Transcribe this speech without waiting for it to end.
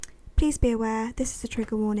Please be aware this is a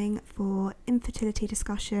trigger warning for infertility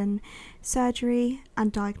discussion, surgery,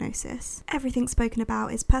 and diagnosis. Everything spoken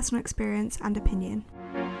about is personal experience and opinion.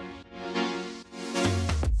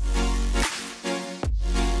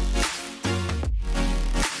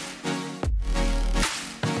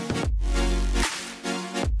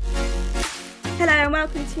 Hello and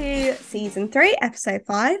welcome to Season 3, Episode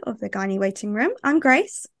 5 of the Gynae Waiting Room. I'm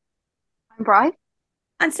Grace. I'm Bri.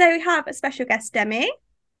 And so we have a special guest, Demi.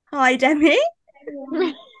 Hi, Demi.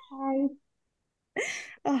 Hi.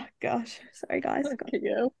 Oh, gosh. Sorry, guys. Okay,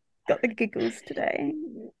 Got the giggles today.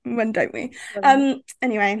 When don't we?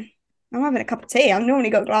 Anyway, I'm having a cup of tea. I've normally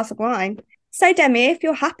got a glass of wine. So, Demi, if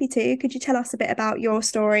you're happy to, could you tell us a bit about your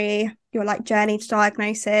story, your journey to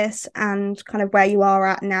diagnosis, and kind of where you are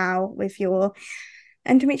at now with your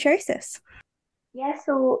endometriosis? Yeah,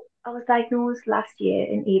 so I was diagnosed last year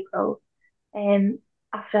in April,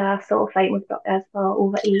 after I sort of fighting with doctors for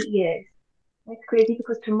over 8 years. It's crazy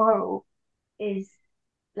because tomorrow is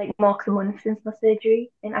marks a month since my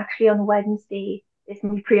surgery, and actually on Wednesday is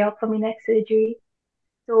my pre-op for my next surgery.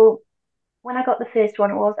 So when I got the first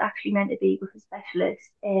one, it was actually meant to be with a specialist,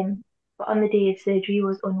 but on the day of surgery, I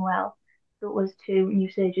was unwell. So it was two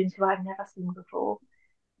new surgeons who I'd never seen before.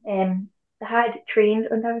 Um, they had trained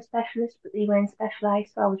under a specialist, but they weren't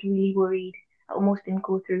specialised, so I was really worried. I almost didn't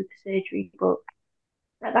go through the surgery, but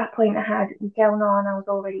at that point I had my gown on, I was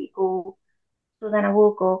all ready to go. So then I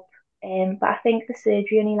woke up, but I think the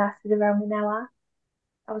surgery only lasted around an hour.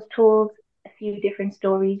 I was told a few different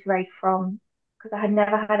stories right from because I had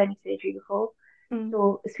never had any surgery before. Mm.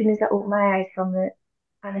 So as soon as I opened my eyes from the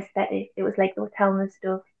anaesthetic, it was like they were telling us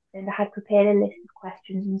stuff, and I had prepared a list of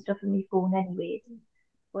questions and stuff on my phone anyways,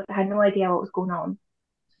 but I had no idea what was going on.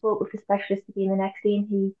 Spoke with the specialist again the next day, and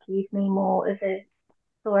he gave me more of a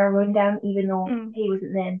thorough rundown, even though Mm. he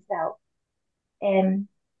wasn't there himself. Um,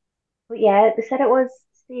 but yeah, they said it was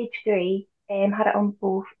stage 3. Had it on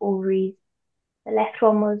both ovaries. The left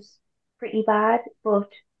one was pretty bad, but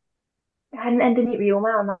I had an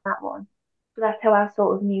endometrioma on that one. So that's how I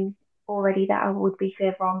sort of knew already that I would be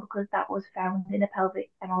further on because that was found in a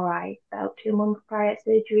pelvic MRI about 2 months prior to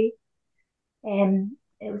surgery.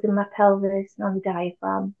 It was in my pelvis and on the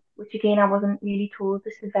diaphragm, which again I wasn't really told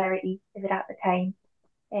the severity of it at the time.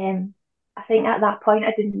 I think at that point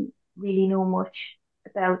I didn't really know much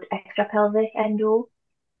about extra pelvic endo.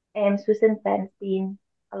 So since then it's been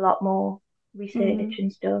a lot more research Mm.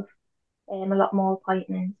 and stuff, a lot more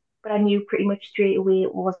appointments. But I knew pretty much straight away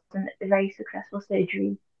it wasn't a very successful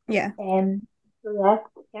surgery. Yeah. So yeah,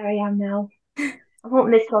 here I am now. I hope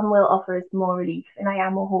this one will offer us more relief, and I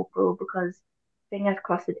am more hopeful because fingers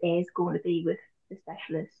crossed it is going to be with the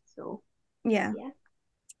specialist. So Yeah. yeah,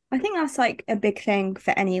 I think that's a big thing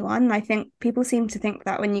for anyone. I think people seem to think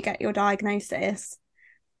that when you get your diagnosis,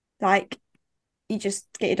 like you just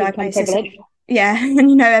get your you're pretty diagnosis and privileged. yeah, and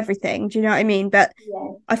you know everything. Do you know what I mean? But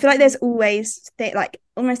Yeah, I feel like there's always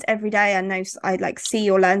almost every day I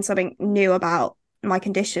see or learn something new about my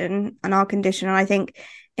condition and our condition. And I think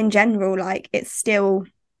in general, it's still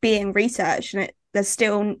being researched and there's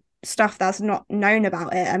still stuff that's not known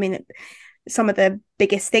about it. I mean, some of the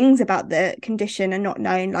biggest things about the condition are not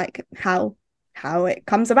known, like how it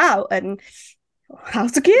comes about and how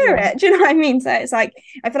to cure yeah, it. Do you know what I mean? So it's like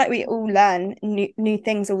I feel like we all learn new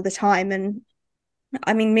things all the time. And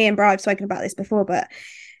I mean, me and Bri have spoken about this before, but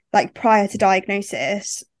prior to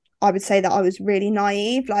diagnosis, I would say that I was really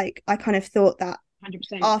naive. I kind of thought that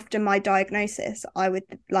 100%. after my diagnosis, I would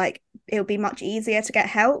it would be much easier to get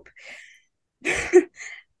help.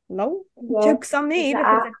 No, Yeah. jokes on me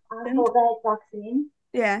Exactly. because I it didn't. thought the exact same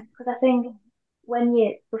Yeah. because I think when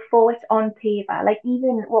you before it's on paper, like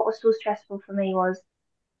even what was so stressful for me was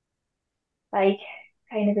like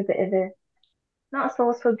kind of a bit of a not a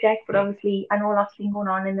sore subject, but obviously I know a lot's been going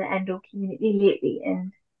on in the endo community lately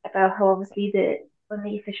and about how obviously the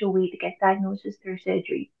only official way to get diagnosed is through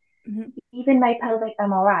surgery. Mm-hmm. Even my pelvic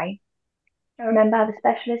MRI, I remember the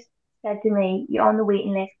specialist said to me, "You're on the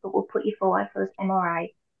waiting list, but we'll put you forward for this MRI.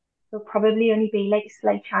 There'll probably only be like a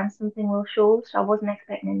slight chance something will show," so I wasn't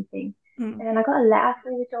expecting anything. Mm. And then I got a letter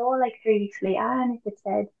through the door like 3 weeks later, and it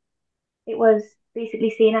said it was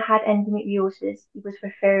basically saying I had endometriosis. He was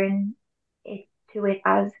referring it to it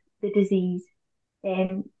as the disease.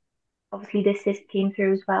 Um, Obviously this cyst came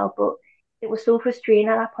through as well, but it was so frustrating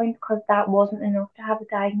at that point because that wasn't enough to have a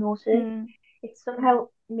diagnosis. Mm. It somehow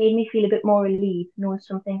made me feel a bit more relieved knowing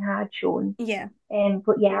something had shown. Yeah.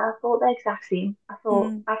 But yeah, I thought the exact same. I thought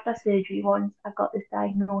Mm. after surgery, once I've got this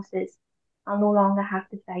diagnosis, I'll no longer have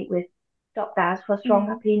to fight with doctors for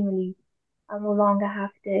stronger Mm. pain relief. I'll no longer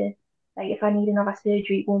have to, like, if I need another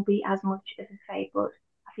surgery, it won't be as much of a fight. But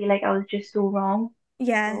I I feel like I was just so wrong.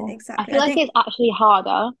 Yeah, So I exactly. feel I like think it's actually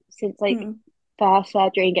harder since like mm, first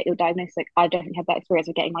surgery and get your diagnosis. Like I don't have that experience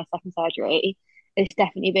of getting my second surgery. It's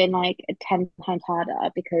definitely been like 10 times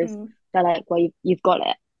harder because mm. they're like, well, you've got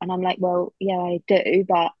it, and I'm like, well, yeah, I do,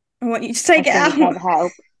 but I want you to I take it still need out. further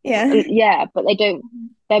help. Yeah. Yeah, but they don't.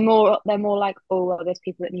 They're more like, oh, well, there's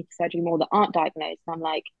people that need surgery more that aren't diagnosed. And I'm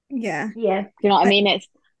like, Yeah. yeah, do you know what I I mean?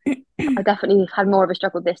 I definitely had more of a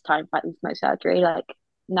struggle this time fighting smoke surgery. Like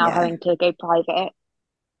now yeah. having to go private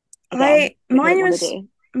again, I which I don't mine want to was do.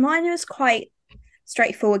 mine was quite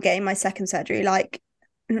straightforward getting my second surgery, like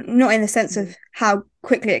not in the sense of Mm. how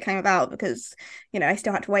quickly it came about because I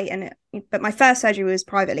still had to wait and but my first surgery was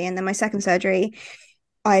privately and then my second surgery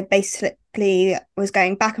I basically was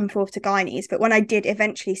going back and forth to gynaes, but when I did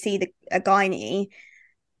eventually see a gynae,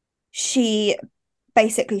 she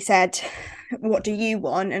basically said, "What do you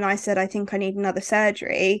want?" And I said, "I think I need another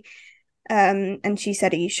surgery." And she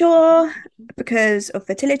said, "Are you sure?" Because of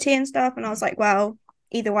fertility and stuff. And I was like, "Well,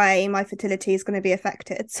 either way, my fertility is going to be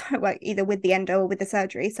affected. So, like, either with the endo or with the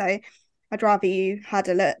surgery. So, I'd rather you had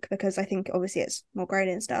a look because I think obviously it's more growing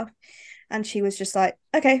and stuff." And she was just like,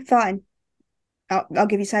 "Okay, fine. I'll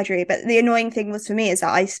give you surgery." But the annoying thing was for me is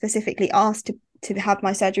that I specifically asked to have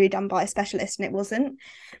my surgery done by a specialist and it wasn't.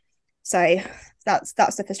 So that's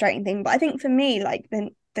the frustrating thing. But I think for me, like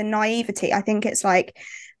the naivety, I think it's like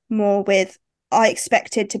more with I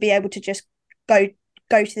expected to be able to just go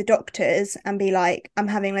go to the doctors and be like, I'm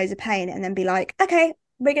having loads of pain, and then be like, okay,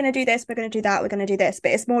 we're gonna do this, we're gonna do that, we're gonna do this.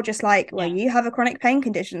 But it's more just like, well, Yeah, you have a chronic pain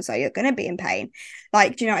condition, so you're gonna be in pain.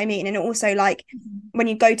 Like, do you know what I mean? And also like mhm, when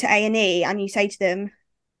you go to A&E and you say to them,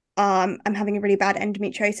 I'm having a really bad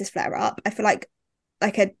endometriosis flare up, I feel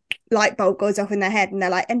like a light bulb goes off in their head and they're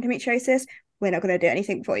like, endometriosis, we're not going to do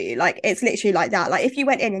anything for you. Like it's literally like that. Like if you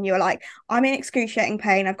went in and you were like, I'm in excruciating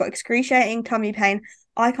pain, I've got excruciating tummy pain,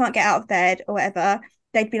 I can't get out of bed or whatever,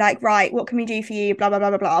 they'd be like, right, what can we do for you, blah blah blah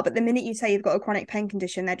blah blah. But the minute you say you've got a chronic pain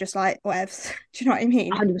condition, they're just like, whatever. Do you know what I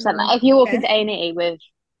mean? 100%. mhm, Like if you walk Yeah. into A&E with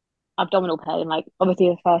abdominal pain, like obviously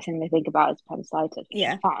the first thing they think about is appendicitis, which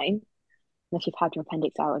is Yeah. fine unless you've had your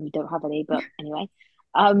appendix out and you don't have any. But anyway,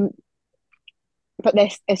 um, but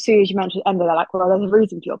this as soon as you mention endo, they're like, well, there's a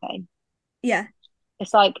reason for your pain. Yeah.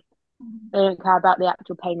 It's like mhm. they don't care about the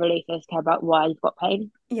actual pain relief; they just care about why you've got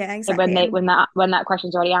pain. Yeah, So when exactly. they when that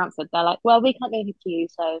question's already answered, they're like, well, we can't do anything to you,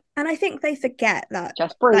 so And I think they forget that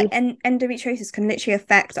just like breathe. endometriosis can literally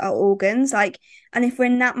affect our organs. Like, and if we're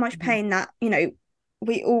in that much Mhm. pain that,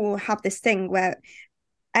 we all have this thing where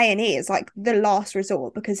A&E is like the last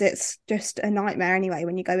resort because it's just a nightmare anyway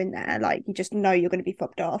when you go in there. Like you just know you're going to be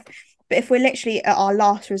fobbed off. But if we're literally at our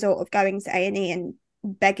last resort of going to A&E and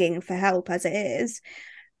begging for help as it is,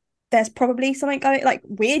 there's probably something going like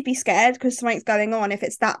we'd be scared because something's going on. If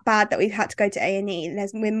it's that bad that we've had to go to A&E,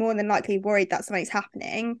 we're more than likely worried that something's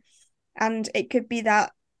happening. And it could be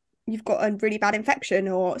that you've got a really bad infection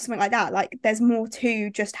or something like that. Like there's more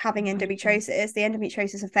to just having 100%. endometriosis. The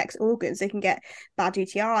endometriosis affects organs. They can get bad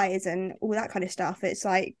UTIs and all that kind of stuff. It's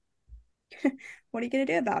like, what are you going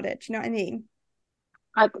to do about it? Do you know what I mean?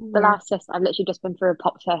 Like the Yeah, last test, I've literally just been through a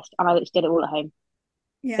pop test, and I literally did it all at home.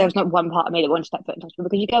 There Yeah. was not one part of me that wanted to step foot in hospital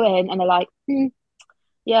because you go in and they're like,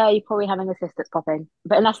 yeah, you're probably having a cyst that's popping,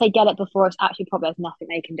 but unless they get it before it's actually popped, there's nothing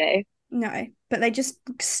they can do. No, but they just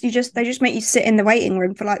make you sit in the waiting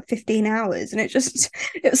room for like 15 hours and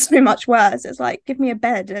it's so much worse. It's like give me a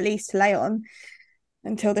bed at least to lay on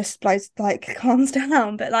until this place like calms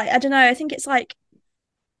down. But like I don't know, I think it's like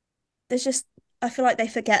there's just I feel like they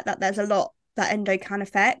forget that there's a lot that endo can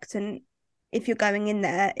affect, and if you're going in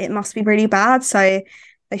there, it must be really bad. So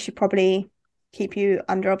they should probably keep you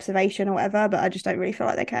under observation or whatever. But I just don't really feel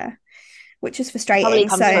like they care, which is It probably frustrating.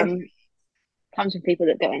 comes So from people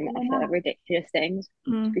that go in there yeah, for no, ridiculous things.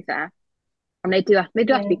 To mm, be fair, and they do have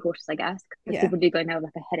to be yeah, cautious, I guess, because yeah, people do go in there with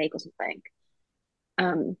like a headache or something.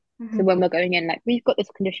 So mhm, when we're going in, like we've got this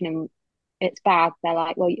condition and it's bad, they're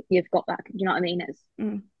like, well, you've got that. Do you know what I mean? It's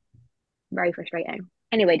mm, very frustrating.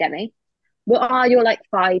 Anyway, Demi, what are your like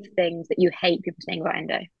five things that you hate people saying about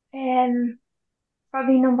endo? um,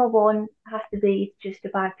 probably number one has to be just a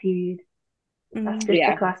bad period. That's just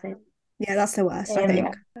a Yeah, classic. yeah, that's the worst. I think.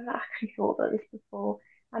 yeah. I've actually thought about this before.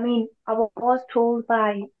 I mean, was told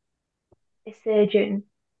by a surgeon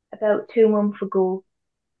about 2 months ago,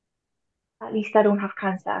 at least I don't have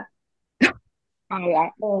cancer. Oh yeah,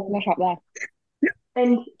 Um, that's up there.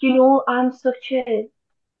 and I'm such a,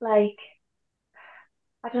 like,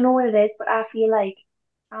 I don't know what it is, but I feel like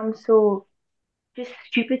I'm so just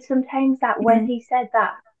stupid sometimes that when Mm, he said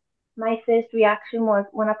that, my first reaction was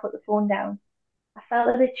when I put the phone down. I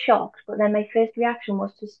felt a bit shocked, but then my first reaction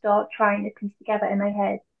was to start trying to piece together in my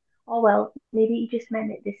head, oh well, maybe he just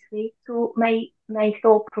meant it this way. So my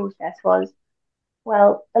thought process was,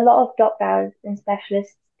 well, a lot of doctors and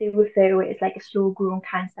specialists they refer to it as like a slow growing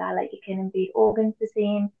cancer, like it can invade organs the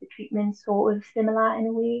same, the treatment's sort of similar in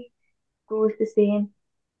a way, grows the same.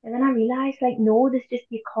 And then I realized, like, no, this just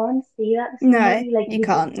you can't say that to No, somebody, like you you just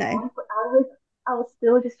can't. No. can't. But I was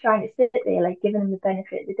still just trying to sit there, like giving them the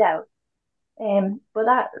benefit of the doubt. But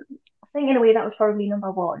that I think in a way that was probably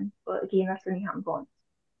number one. But again, that's only happened once.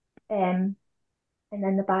 Um, and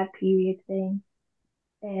then the bad period thing.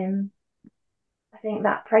 Um, I think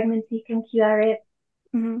that pregnancy can cure it.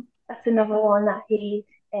 Mm-hmm. That's another one that he.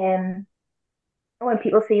 When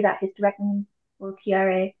people say that hysterectomy will cure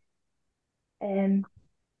it. Um,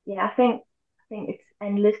 yeah, I think it's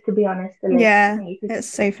endless to be honest. The list. I Yeah, think you could it's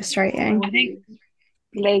sit so all frustrating. I think day.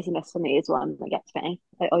 laziness for me is one that gets me.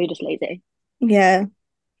 Like, oh, you're just lazy. Yeah,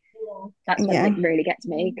 That's when yeah. it really gets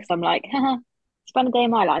me because I'm like, haha, spend a day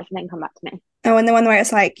in my life and then come back to me. Oh, and the one where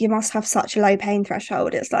it's like you must have such a low pain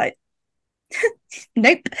threshold. It's like,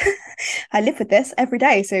 nope. I live with this every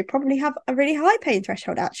day, so probably have a really high pain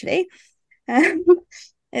threshold actually. Um,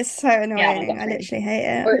 it's so Yeah, annoying. I exactly. literally hate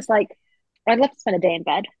Or it. it's like, I'd love to spend a day in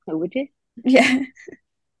bed. Or would you? Yeah.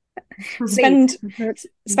 Please. spend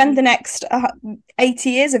spend the next 80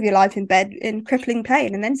 years of your life in bed in crippling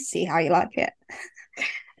pain and then see how you like it.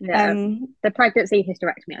 Yeah. Um, The pregnancy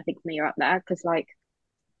hysterectomy, I think for me, are up there because, like, I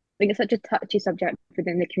think it's such a touchy subject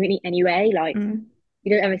within the community anyway. Like, mm,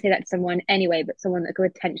 you don't ever say that to someone anyway, but someone that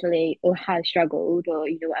could potentially or has struggled or,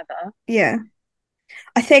 whatever. yeah.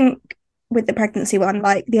 I think with the pregnancy one,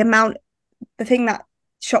 like the thing that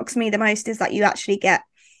shocks me the most is that you actually get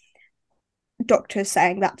doctors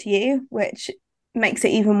saying that to you, which makes it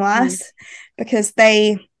even Mm. worse because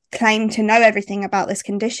they claim to know everything about this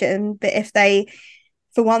condition. But if they,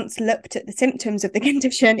 for once, looked at the symptoms of the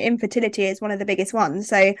condition, infertility is one of the biggest ones.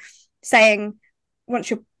 So saying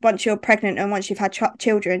once you're pregnant and once you've had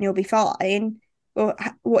children, you'll be fine. Or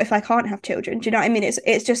what if I can't have children? Do you know what I mean?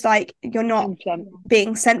 It's just like you're not 100%. Yeah.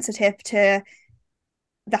 being sensitive to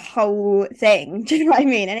the whole thing. Do you know what I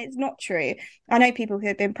mean? And it's not true. I know people who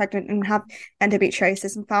have been pregnant and have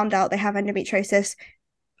endometriosis and found out they have endometriosis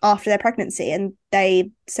after their pregnancy, and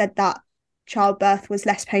they said that childbirth was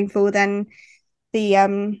less painful than the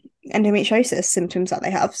endometriosis symptoms that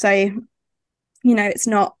they have. So, it's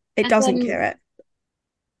not, it There's, doesn't cure it.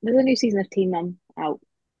 there's a new season of Teen Mum out.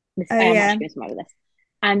 Oh, I am yeah. actually going to smile with this.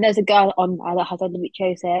 And there's a girl on there that has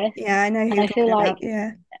endometriosis. Yeah, I know who And you're talking about.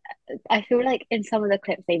 Yeah. I feel like in some of the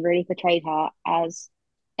clips they really portrayed her as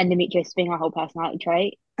endometriosis being her whole personality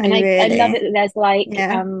trait. Oh, And I love it really? that there's like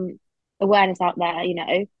Yeah. awareness out there,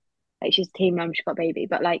 like she's a teen mum, she got a baby,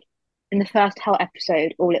 but like in the first whole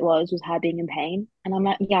episode, all it was her being in pain. And I'm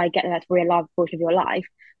like, yeah, I get that that's real life portion of your life.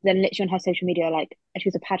 But then literally on her social media, like she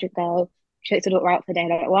was a pageant girl, she takes her daughter out for the day,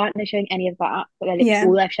 like why aren't they showing any of that? But they're literally Yeah.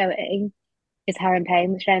 all they're showing is her in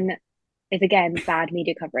pain, which then is again bad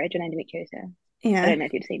media coverage on endometriosis. I Yeah. don't know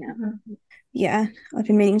if you've seen it. Mhm. Yeah. I've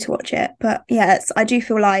been meaning to watch it. But yeah, I do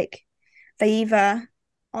feel like they either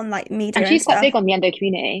on like media And and she's quite stuff. big on the endo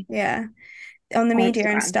community Yeah. On the on media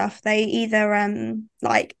and Instagram. stuff, they either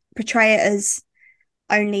like portray it as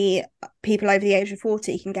only people over the age of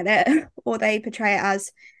 40 can get it, or they portray it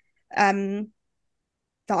as um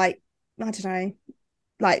like I don't know,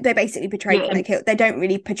 like they basically portray Yeah, chronic they don't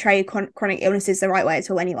really portray chronic illnesses the right way at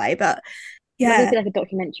all anyway. But there'll yeah, be like a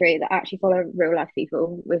documentary that actually follow real life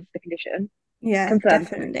people with the condition, yeah,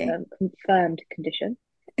 definitely. confirmed condition,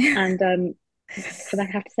 and because I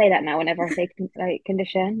have to say that now whenever I say like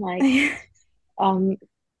condition, like um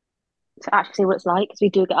to actually see what it's like because we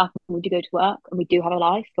do get up and we do go to work and we do have a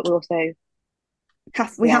life, but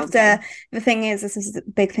We we are have in to. pain. The thing is, this is the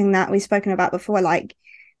big thing that we've spoken about before. Like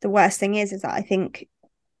the worst thing is that I think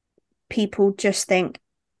people just think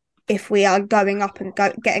if we are getting up and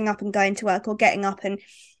going to work, or getting up and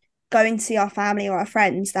going to see our family or our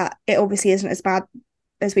friends, that it obviously isn't as bad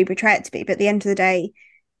as we portray it to be. But at the end of the day,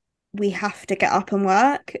 we have to get up and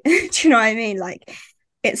work. Do you know what I mean? Like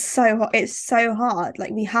it's so hard.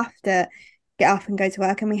 Like we have to get up and go to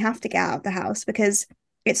work, and we have to get out of the house because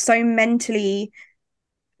it's so mentally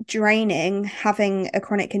draining having a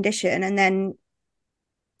chronic condition, and then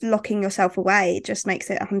locking yourself away just makes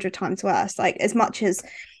it 100 times worse. Like as much as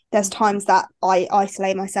there's times that I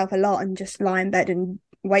isolate myself a lot and just lie in bed and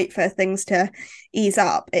wait for things to ease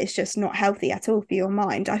up, it's just not healthy at all for your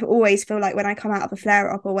mind. I always feel like when I come out of a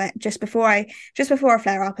flare up, or just before a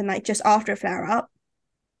flare up and like just after a flare up,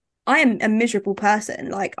 I am a miserable person.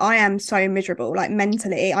 Like I am so miserable. Like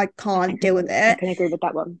mentally, I can't deal with I it. can agree with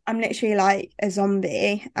that one. I'm literally like a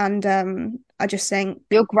zombie, and I just think,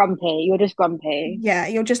 You're grumpy. You're just grumpy. yeah,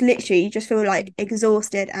 you're just literally you just feel like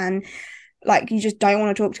exhausted and like you just don't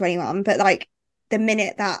want to talk to anyone. But like the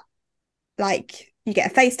minute that like you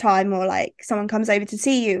get a FaceTime or like someone comes over to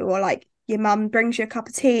see you or like your mum brings you a cup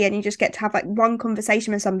of tea and you just get to have like one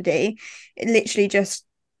conversation with somebody, it literally just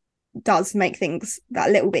does make things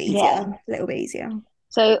that little bit easier, Yeah. a little bit easier.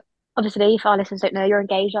 So obviously, if our listeners don't know, you're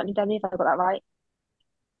engaged, aren't you, Demi? If I got that right?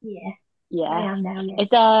 Yeah, I Yeah. am now, yes. Is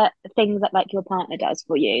there things that like your partner does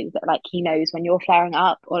for you that like he knows when you're flaring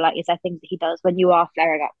up, or like is there things that he does when you are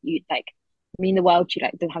flaring up? You like mean the world to you,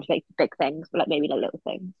 like doesn't have to be big things, but like maybe like little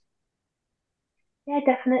things. Yeah,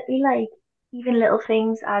 definitely. Like even little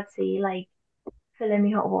things I'd say, like filling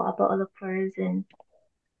me hot water bottle up for us and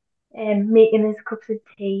making us cups of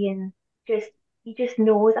tea and just he just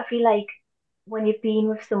knows. I feel like when you've been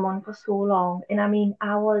with someone for so long, and I mean,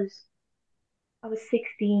 I was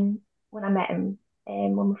 16 when I met him,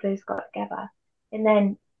 when we first got together, and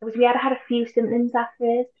then it was we had a few symptoms at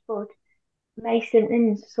first, but my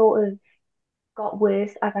symptoms sort of got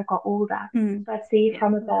worse as I got older. Mm, So I'd say Yeah.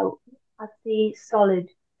 from about, I'd say solid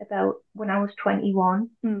about when I was 21.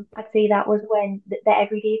 mm, I'd say that was when the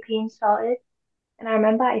everyday pain started. And I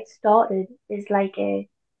remember it started as like a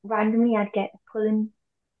randomly I'd get a pulling,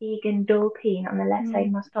 aching, dull pain on the left side mm,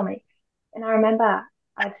 of my stomach. And I remember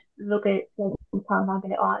I'd look at the time and be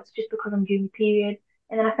like, oh, it's just because I'm doing my period.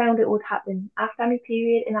 And then I found it would happen after my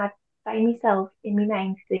period, and I'd find myself in my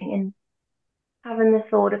mind thinking, having the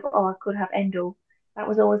thought of, oh, I could have endo, that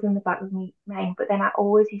was always in the back of my mind. But then I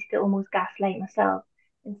always used to almost gaslight myself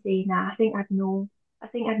and say, nah, I think I'd know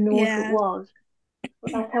if it yeah. was.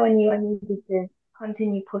 But that's how I knew I needed to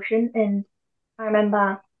continue pushing. And I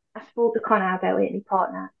remember I spoke to Connor about it, my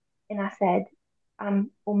partner, and I said,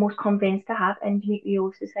 I'm almost convinced to have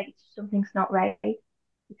endometriosis, like something's not right.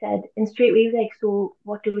 He said, and straight away he was like, so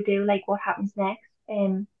what do we do? Like, what happens next?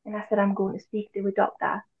 And I said, I'm going to speak to a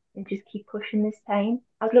doctor and just keep pushing this time.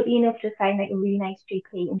 I was lucky enough to find like a really nice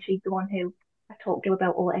GP, and she's the one who I talked to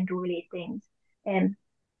about all endo related things. Um,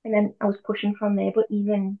 and then I was pushing from there. But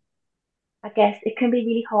even I guess it can be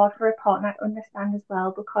really hard for a partner to understand as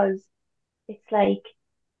well, because it's like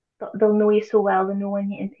they'll know you so well, they know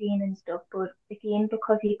when you're in pain and stuff. But again,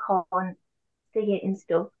 because you can't see it and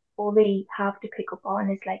stuff, all they have to pick up on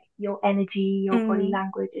is like your energy, your body Mm,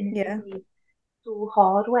 language, and it can yeah. be so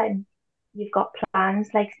hard when you've got plans,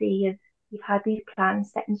 like say you've had these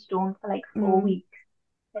plans set in stone for like four Mm, weeks,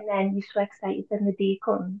 and then you're so excited when the day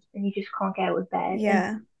comes and you just can't get out of bed. And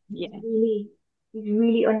yeah. he's Yeah. really he's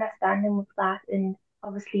really understanding with that, and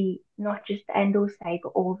obviously not just the endo side, but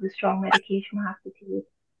all the strong medication we have to take,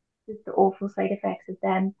 just the awful side effects of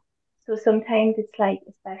them. So sometimes it's like,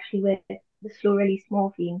 especially with the slow release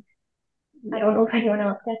morphine, I Yeah. don't know if anyone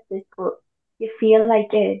else gets this, but you feel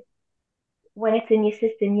like when it's in your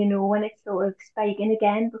system, you know when it's sort of spiking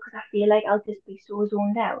again, because I feel like I'll just be so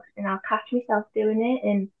zoned out and I'll catch myself doing it.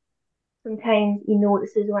 And sometimes he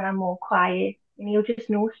notices when I'm more quiet, and he'll just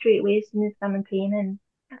know straight away as soon as I'm in pain. And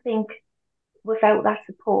I think without that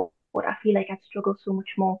support, I feel like I'd struggle so much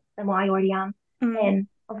more than what I already am. Mm, And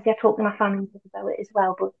obviously, I talk to my family and stuff about it as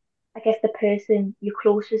well, but I guess the person you're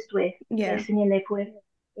closest with, the yeah. person you live with,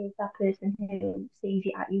 is that person who sees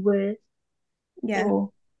you at your worst. Yeah.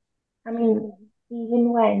 So I mean,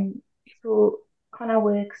 even when, so Connor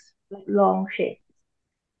works like long shifts,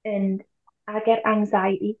 and I get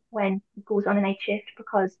anxiety when he goes on a night shift,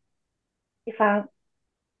 because if I,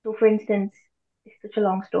 so for instance, it's such a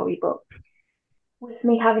long story, but with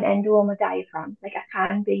me having endo on my diaphragm, like I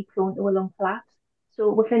can be prone to a lung collapse.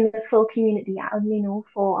 So within the full community, I only know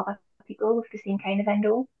four other people with the same kind of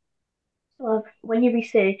endo. So when you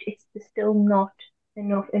research, it's there's still not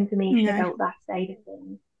enough information No. about that side of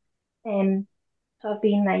things. Um, So I've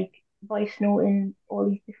been like voice noting all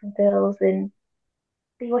these different girls, and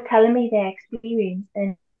they were telling me their experience,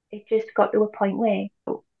 and it just got to a point where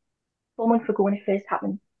 4 months ago when it first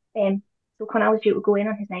happened, so when I was due to go in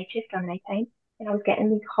on his night shift on the night time, and I was getting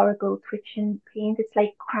these horrible twitching pains. It's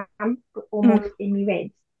like cramp, but almost Mm, in my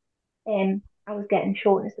ribs. I was getting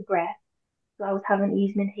shortness of breath, so I was having to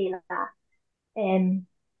use an inhaler. Um,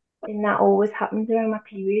 and that always happens around my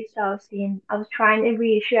period. So I was trying to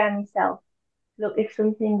reassure myself, look, if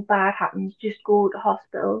something bad happens, just go to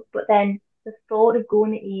hospital. But then the thought of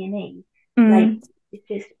going to A&E, like, mm, it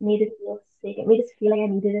just made us feel sick. It made us feel like I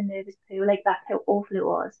needed a nervous poo. Like, that's how awful it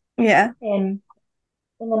was. yeah. Um,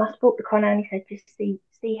 and then I spoke to Connor, and he said, just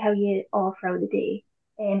see how you are throughout the day.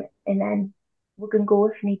 And then we can go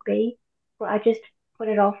if need be. But I just put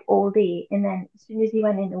it off all day. And then as soon as he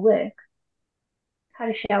went into work, had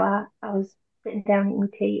a shower, I was sitting down eating my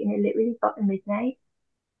tea, and it literally got to midnight,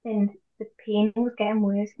 and the pain was getting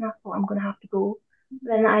worse, and I thought I'm gonna have to go. But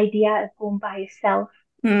then the idea of going by yourself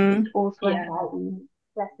was Mm. also Yeah. anxiety.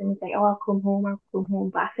 Blessing, it's like, oh, I'll come home.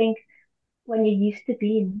 But I think when you're used to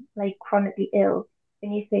being like chronically ill,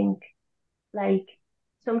 and you think like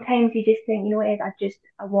sometimes you just think, you know what it is,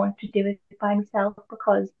 I want to do it by myself,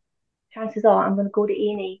 because chances are I'm going to go to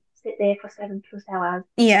A&E, sit there for 7+ hours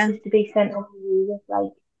Yeah. just to be sent off to you with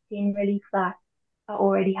like pain relief that I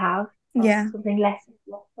already have, or Yeah. something less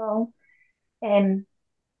strong. Um,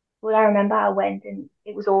 but I remember I went and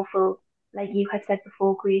it was awful. Like you had said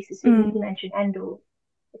before, Grace, as soon as you Mm. mentioned endo,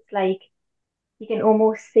 it's like you can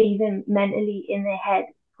almost see them mentally in their head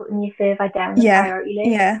putting you further down the Yeah. priority list.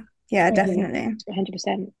 Yeah. Yeah, Um, Yeah, definitely.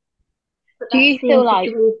 100%. but Do that you same feel like,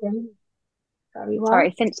 situation, sorry, what?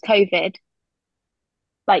 sorry, since COVID,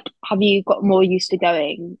 like, have you got more used to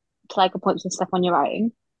going to like appointments and stuff on your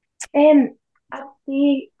own? Um,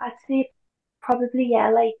 I'd say probably, yeah.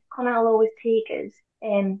 Like Connor will always take us.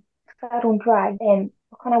 'Cause I don't drive.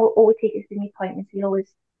 Connor will always take us to the appointments. He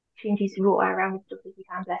always changes his route around and stuff if he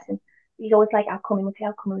can, bless him. He's always like, "I'll come in with you.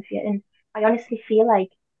 I'll come in with you." And I honestly feel like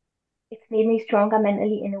it's made me stronger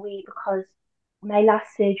mentally in a way, because my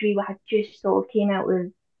last surgery, we had just sort of came out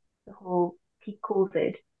with the whole peak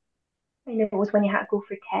COVID. I know it was when you had to go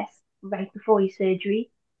for a test right before your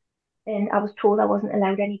surgery, and I was told I wasn't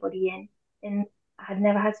allowed anybody in. And I had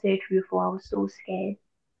never had surgery before. I was so scared.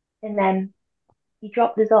 And then he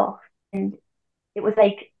dropped us off, and it was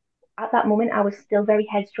like at that moment I was still very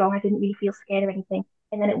headstrong. I didn't really feel scared or anything.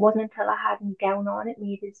 And then it wasn't until I had my gown on it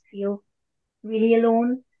made us feel really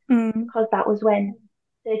alone, Mm. because that was when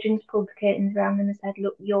surgeons pulled the curtains around and they said,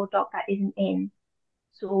 "Look, your doctor isn't in."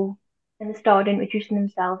 So, and they started introducing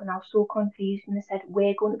themselves, and I was so confused. And they said,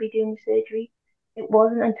 "We're going to be doing the surgery." It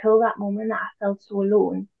wasn't until that moment that I felt so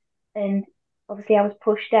alone. And obviously, I was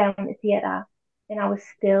pushed down the theatre, and I was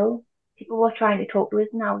still, people were trying to talk to us,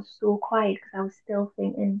 and I was so quiet because I was still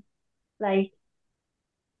thinking, like,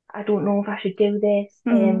 I don't know if I should do this.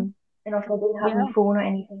 Mm. And also, I didn't have my Yeah. phone or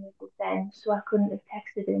anything then, so I couldn't have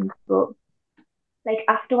texted him. But like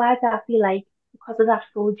afterwards, I feel like because of that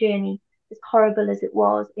full journey, as horrible as it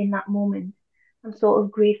was in that moment, I'm sort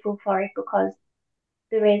of grateful for it, because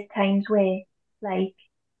there is times where like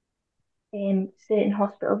certain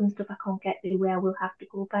hospitals and stuff I can't get to, where I will have to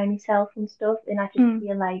go by myself and stuff, and I just Mm.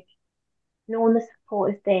 feel like knowing the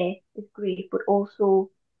support is there is great, but also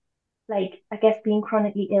like I guess being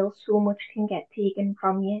chronically ill, so much can get taken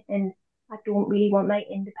from you, and I don't really want my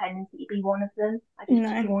independence to be one of them. I just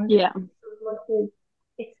No. don't. Yeah. So as much as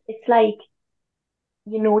it's like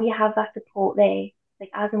you have that support there, like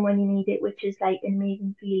as and when you need it, which is like an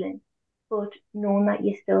amazing feeling. But knowing that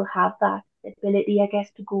you still have that ability, I guess,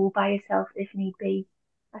 to go by yourself if need be,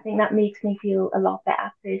 I think that makes me feel a lot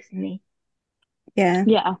better personally. Yeah.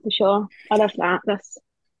 Yeah, for sure. I love that. That's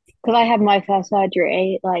because I had my first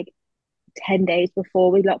surgery like 10 days before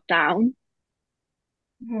we locked down.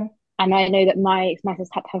 Hmm. And I know that my sister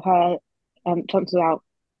had to have her tonsils out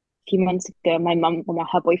a few months ago. My mum or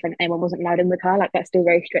her boyfriend, anyone wasn't allowed in with her. Like that's still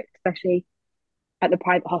very strict, especially at the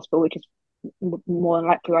private hospital, which is more than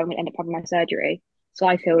likely where I'm going to end up having my surgery. So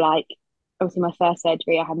I feel like obviously my first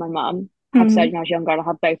surgery, I had my mum, had surgery Mm. when I was younger, and I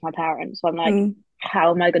had both my parents. So I'm like, Mm.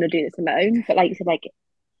 how am I going to do this alone? But like you said, like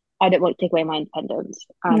I don't want to take away my independence,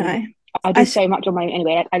 and No. I I do th- so much on my own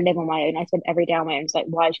anyway. Like I live on my own. I spend every day on my own. It's like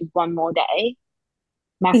why should one more day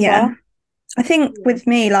yeah. matter? I think Yeah. with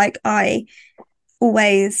me, like I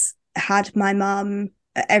always had my mum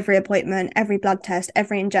at every appointment, every blood test,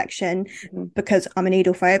 every injection, Mm-hmm. because I'm a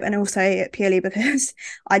needle phobe, and also purely because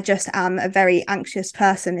I just am a very anxious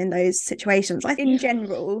person in those situations. Like in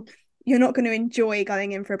general, you're not going to enjoy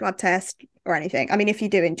going in for a blood test or anything. I mean, if you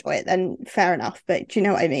do enjoy it, then fair enough. But do you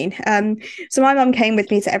know what I mean? So my mum came with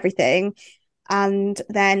me to everything. And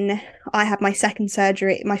then I had my first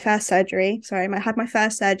surgery. Sorry, I had my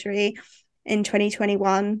first surgery in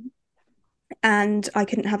 2021, and I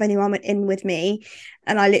couldn't have anyone in with me,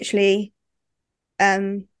 and I literally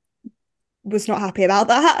um was not happy about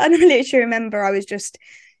that. And I literally remember I was just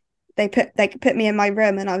they put me in my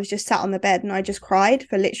room, and I was just sat on the bed, and I just cried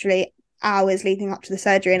for literally hours leading up to the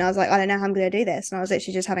surgery, and I was like, I don't know how I'm going to do this, and I was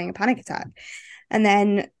literally just having a panic attack. And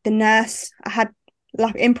then the nurse I had,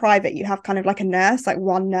 like in private you have kind of like a nurse, like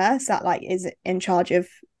one nurse that like is in charge of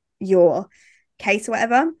your case or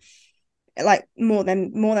whatever, like more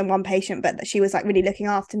than one patient, but she was like really looking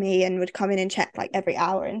after me and would come in and check like every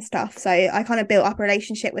hour and stuff. So I kind of built up a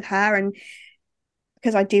relationship with her, and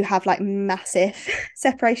because I do have like massive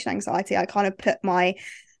separation anxiety, I kind of put my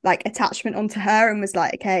like attachment onto her and was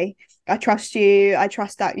like, okay, I trust you. I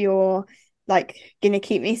trust that you're like gonna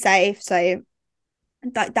keep me safe. So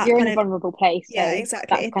that You're in kind a of, vulnerable place, yeah, so that's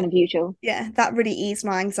exactly. kind of usual. Yeah, that really eased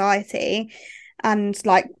my anxiety. And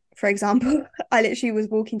like, for example, I literally was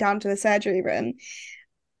walking down to the surgery room,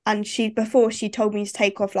 and before she told me to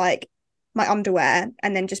take off like my underwear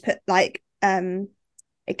and then just put like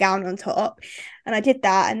a gown on top. And I did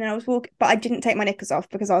that, and then I was walking, but I didn't take my knickers off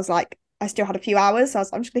because I was like, I still had a few hours, so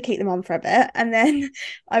I'm just gonna keep them on for a bit. And then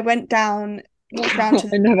I went down, walked down to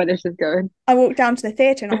I know where this is going. I walked down to the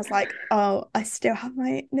theatre, and I was like, oh, I still have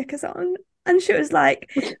my knickers on. And she was like,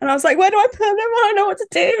 and I was like, where do I put them? I don't know what to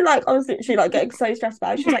do. Like, I was literally like getting so stressed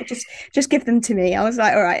about it. She was like, just give them to me. I was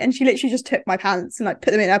like, all right. And she literally just took my pants and like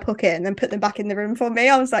put them in her pocket and then put them back in the room for me.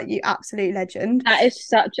 I was like, you absolute legend. That is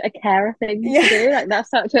such a carer thing to Yeah. do. Like that's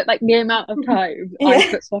such a like the amount of time I Yeah.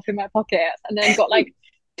 put stuff in my pockets and then got like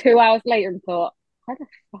 2 hours later and thought, how the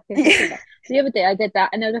fuck is this in Yeah. there? The other day I did that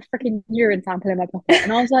and there was a freaking urine sample in my pocket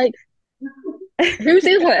and I was like, whose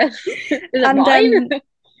is this? Is it And mine?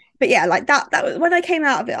 but yeah, like that was when I came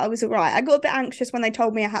out of it, I was all right. I got a bit anxious when they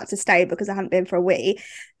told me I had to stay because I hadn't been for a week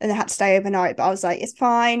and I had to stay overnight, but I was like, it's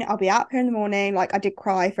fine, I'll be out here in the morning. Like I did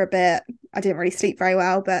cry for a bit. I didn't really sleep very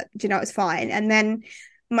well, but you know, it was fine. And then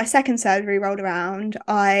my second surgery rolled around.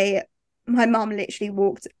 My mum literally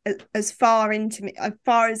walked as far into me,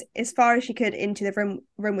 as far as she could into the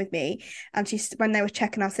room with me. And when they were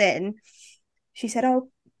checking us in, she said, oh,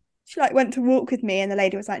 she like went to walk with me, and the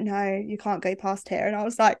lady was like, no, you can't go past here. And I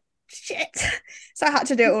was like, shit. So I had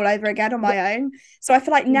to do it all over again on my own. So I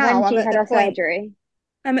feel like now When she had her surgery,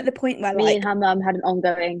 I'm at the point where me and like, her mum had an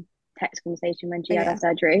ongoing text conversation when she oh had her yeah,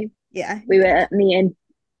 surgery. yeah, We were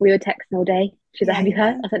texting all day. She was like, yeah, have you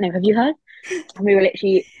heard? yeah. I said, no, have you heard? And we were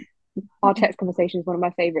literally our text conversation is one of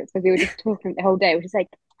my favorites because we were just talking the whole day. We were just like,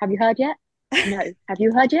 have you heard yet? No. Have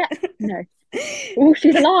you heard yet? No. Oh,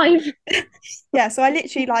 she's alive. Yeah, so I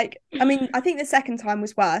literally like, I mean, I think the second time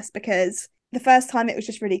was worse because the first time it was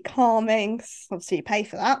just really calming. Obviously, you pay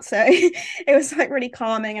for that, so it was like really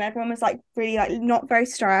calming, and everyone was like really like not very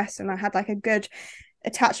stressed, and I had like a good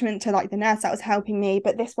attachment to like the nurse that was helping me.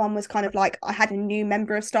 But this one was kind of like I had a new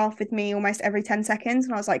member of staff with me almost every 10 seconds,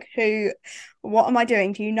 and I was like, who, what am I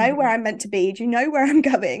doing? Do you know where I'm meant to be? Do you know where I'm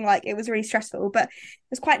going? Like it was really stressful, but it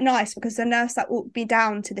was quite nice because the nurse that walked me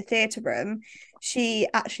down to the theatre room, she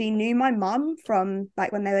actually knew my mum from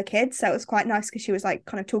like when they were kids, so it was quite nice because she was like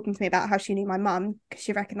kind of talking to me about how she knew my mum because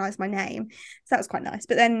she recognized my name, so that was quite nice.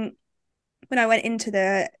 But then when I went into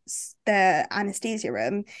the anesthesia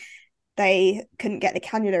room, they couldn't get the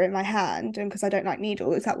cannula in my hand, and because I don't like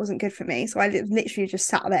needles, that wasn't good for me. So I literally just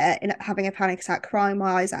sat there having a panic attack, crying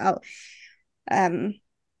my eyes out. Um,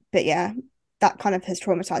 but yeah, that kind of has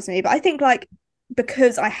traumatized me. But I think like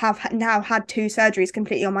because I have now had two surgeries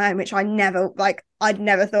completely on my own, which I'd never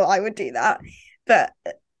thought I would do that. But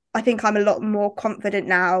I think I'm a lot more confident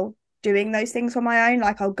now doing those things on my own.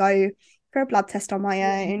 Like I'll go for a blood test on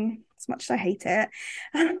my own, as much as I hate it.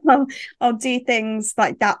 I'll do things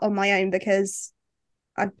like that on my own because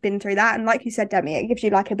I've been through that. And like you said, Demi, it gives you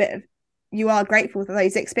like a bit of, you are grateful for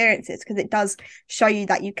those experiences because it does show you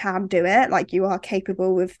that you can do it. Like you are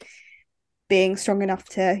capable of being strong enough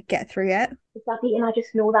to get through it. Exactly, and I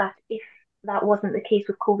just know that if that wasn't the case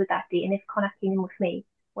with COVID that day, and if Connor came in with me,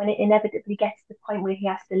 when it inevitably gets to the point where he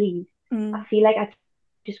has to leave, I Mm, feel like I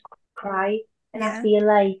just cry, and I yeah. feel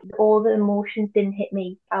like all the emotions didn't hit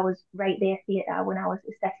me. I was right there theatre when I was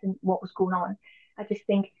assessing what was going on. I just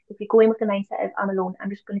think if you go in with the mindset of I'm alone, I'm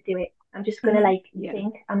just going to do it. I'm just going to Mm-hmm. like Yeah.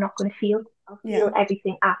 think. I'm not going to feel. I'll Yeah. feel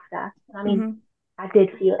everything after. I mean, Mm-hmm. I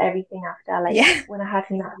did feel everything after. Like Yeah. when I had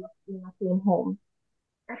me that when I came home,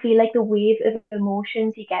 I feel like the wave of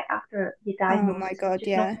emotions you get after your Oh my diagnosis is God.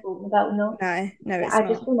 just not Yeah. spoken about enough. No, Like, it's I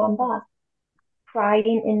just not. remember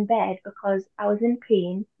crying in bed because I was in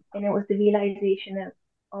pain and it was the realization of,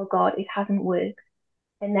 oh God, it hasn't worked.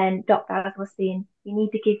 And then doctors were saying you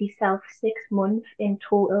need to give yourself 6 months in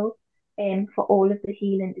total for all of the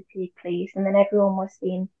healing to take place. And then everyone was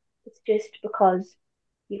saying it's just because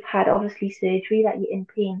you've had obviously surgery that you're in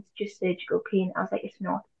pain, it's just surgical pain. I was like, it's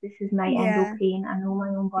not. This is my endo Yeah. pain. I know my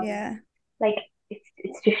own body. Yeah. Like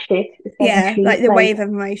it's just shit, Yeah. Like essentially. the Like wave of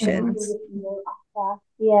what do emotions. you feel after?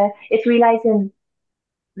 Yeah, it's realizing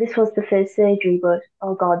this was the first surgery, but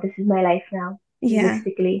oh God, this is my life now, Yeah.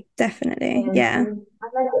 realistically. Definitely. Yeah.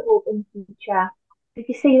 I'd like to hope in the future. Did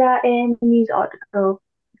you see that news article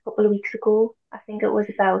a couple of weeks ago? I think it was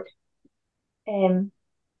about um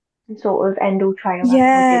some sort of endo trial that they were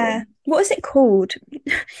Yeah. doing. What is it called?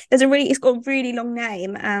 It's got a really long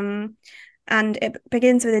name. and it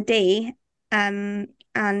begins with a D. And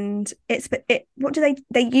what do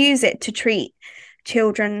they use it to treat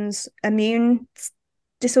children's immune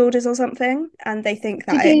disorders or something, and they think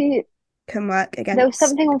that Did it you? can work There was against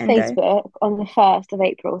something on endo. Facebook on the 1st of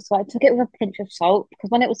April, so I took it with a pinch of salt because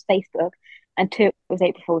one, it was Facebook, and two, it was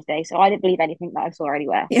April Fool's Day, so I didn't believe anything that I saw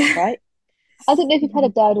anywhere, Yeah. right? I don't know if you've had a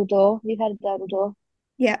Mhm. Durdle door. Have you had a Durdle door?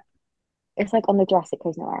 Yeah. It's like on the Jurassic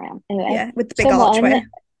Coast near where I am. Anyway, Yeah, with the big someone, archway.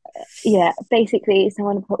 yeah, basically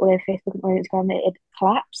someone put all their Facebook and on Instagram that it had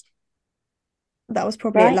collapsed, That was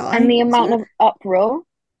probably a right? And lie, the was amount it? of uproar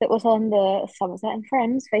that was on the Somerset and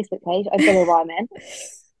Friends Facebook page, I don't know why I'm in,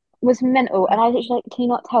 was mental. And I was literally like, can you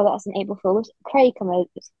not tell that's an April Fool's? Craig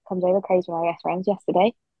comes over, Craig's one of my best friends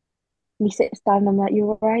yesterday. And he sits down and I'm like, you're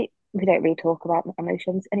all right? We don't really talk about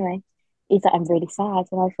emotions. Anyway, he's like, I'm really sad.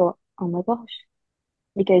 And I thought, oh my gosh.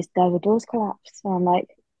 He goes, the doors collapsed. And I'm like,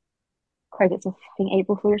 Craig, it's a fucking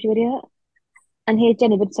April Fool's, you idiot. And he had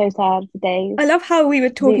genuinely been so sad for I days. love how we were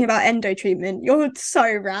talking The about endo treatment. You're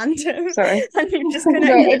so random, Sorry. and you've just Sorry, it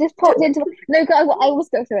connected. just popped into no, I was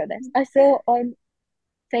going through this. I saw on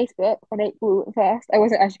Facebook on April 1st. I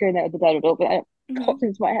wasn't actually going there with the dirt at all, but it Mhm. popped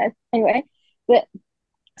into my head. Anyway, but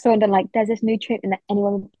someone done like, there's this new treatment that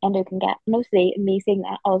anyone with endo can get. And obviously, me seeing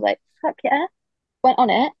that, I was like, fuck yeah. Went on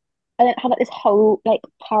it. And it had like this whole like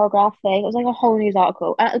paragraph thing. It was like a whole news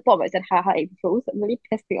article. And at the bottom it said, how April Fools. That really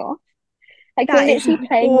pissed me off. Like you're That is literally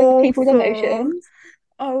playing with people's awful. emotions.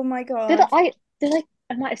 Oh my Did God. I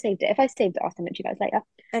might have saved it. If I saved it, I'll send it to you guys later.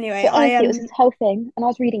 Anyway, But I honestly, it was this whole thing, and I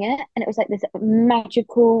was reading it, and it was like this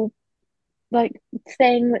magical like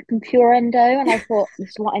thing that can cure endo, and I thought this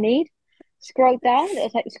is what I need. Scrolled down, it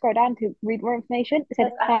was like scroll down to read more information. It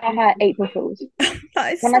said, That's "Ha actually ha, really April Fools."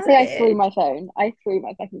 that is When I say I threw savage. my phone, I threw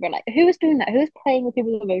my fucking phone. Like, who was doing that? Who was playing with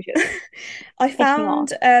people's emotions? I Pissed me off.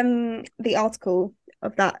 found the article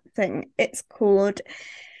of that thing. It's called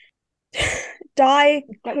Like,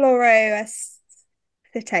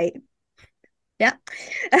 dichloroacetate. Yeah.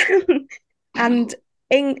 And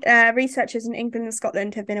researchers in England and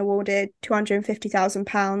Scotland have been awarded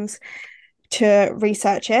 £250,000 to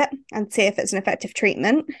research it and see if it's an effective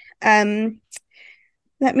treatment.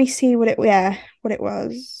 Let me see what it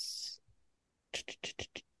was.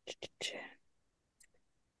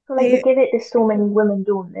 So like they They give it to so many women,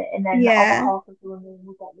 don't they? And then the other yeah. half of the women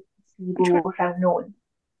will get the I'm placebo trying, without knowing.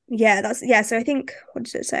 yeah, that's yeah, so I think what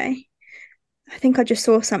does it say? I think I just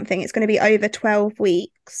saw something. It's going to be over 12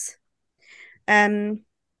 weeks. Um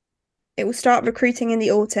it will start recruiting in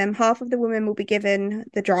the autumn. Half of the women will be given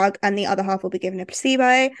the drug and the other half will be given a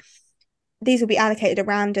placebo. These will be allocated at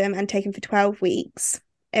random and taken for 12 weeks.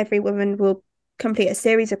 Every woman will complete a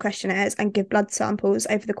series of questionnaires and give blood samples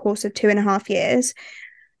over the course of 2.5 years.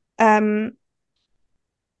 Um,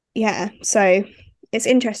 yeah, so it's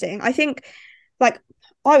interesting. I think, like,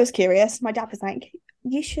 I was curious. My dad was like,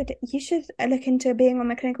 "You should look into being on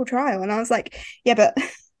the clinical trial," and I was like, "Yeah, but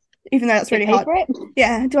even though that's get really paid hard, for it.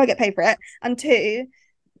 yeah, do I get paid for it?" And two,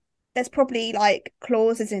 there's probably like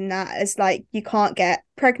clauses in that as like you can't get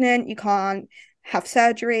pregnant, you can't have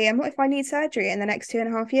surgery. And what if I need surgery in the next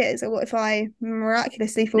 2.5 years? Or what if I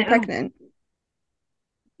miraculously fall No, pregnant?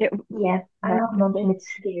 it, Yeah, I no, not mention it's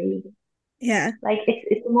scary. Yeah. Like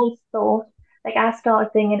it's a nice thought. Like I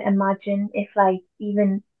started thinking, imagine if like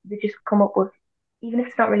even they just come up with, even if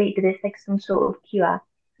it's not related to this, like some sort of cure.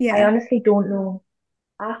 I Yeah. honestly don't know.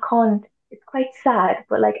 I can't. It's quite sad,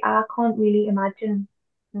 but like I can't really imagine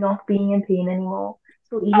not being in pain anymore.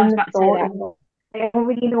 So I even was the about to say thought that. of like, I don't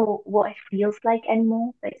really know what it feels like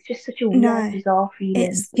anymore. Like it's just such a weird, No. bizarre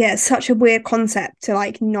feeling. It's such a weird concept to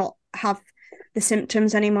like not have the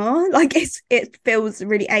symptoms anymore. Like it feels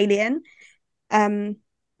really alien. Um,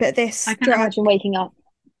 but I this can drug, imagine waking up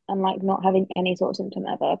and like not having any sort of symptom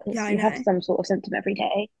ever yeah, because I you have know. some sort of symptom every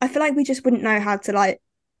day. I feel like we just wouldn't know how to like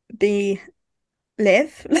be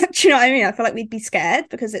live. Do you know what I mean? I feel like we'd be scared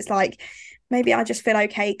because it's like maybe I just feel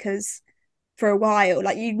okay because for a while,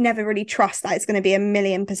 like you never really trust that it's going to be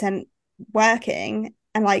 1,000,000% working.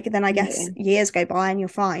 And like then I guess No. years go by and you're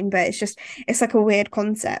fine. But it's like a weird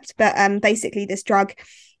concept. But basically this drug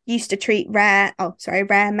used to treat rare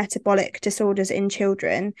metabolic disorders in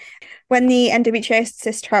children. When the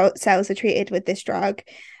endometriosis cells are treated with this drug,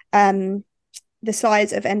 um the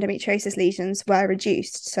size of endometriosis lesions were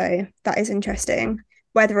reduced. So that is interesting.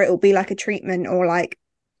 Whether it will be like a treatment or like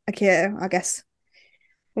a cure, I guess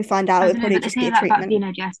we find out I it'll don't know, probably but they just be say a that about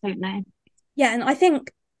treatment. Digest, don't they? Yeah, and I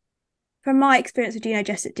think from my experience with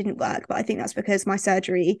Digest, it didn't work, but I think that's because my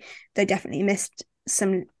surgery, they definitely missed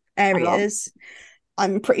some A lot. areas.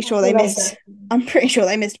 I'm pretty I sure they feel like missed that. I'm pretty sure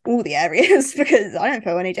they missed all the areas because I don't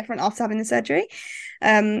feel any different after having the surgery.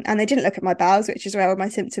 And they didn't look at my bowels, which is where all my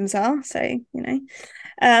symptoms are. So,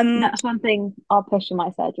 um, That's one thing I'll push in my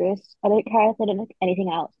surgeries. I don't care if they don't look at anything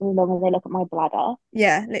else as long as they look at my bladder,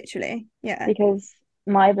 yeah, literally. Yeah. because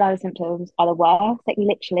my bladder symptoms are the worst. Like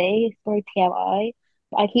literally, sorry TMI,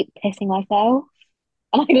 but I keep pissing myself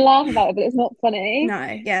and I laugh about it, but it's not funny. No,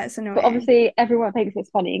 yeah, it's But annoying. obviously, everyone thinks it's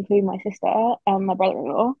funny, including my sister and my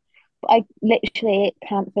brother-in-law. But I literally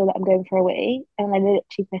can't feel that I'm going for a wee, and I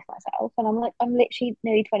literally piss myself. And I'm like, I'm literally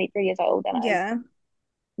nearly 23 years old, and I Yeah.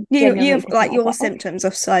 You've genuinely piss like your myself. symptoms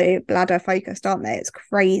are so bladder focused, aren't they? It's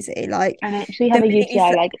crazy. Like I literally the have a minute you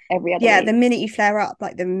UTI like every other yeah, the week. minute you flare up,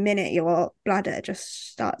 like the minute your bladder just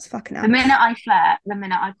starts fucking The up. minute I flare, the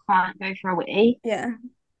minute I can't go for a wee. Yeah.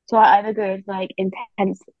 So I either go with like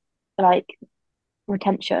intense like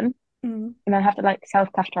retention, Mm. and then have to like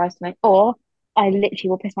self-catheterize something, or I literally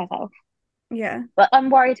will piss myself. Yeah. But I'm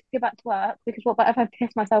worried to go back to work because what about if I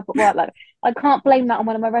piss myself at work? Like I can't blame that on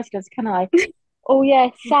one of my residents, can I? Oh yeah,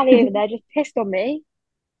 Sally over there just pissed on me.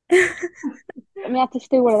 I mean, I have to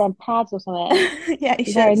steal one of them pads or something. Yeah, you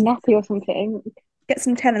Wear should a nappy or something. get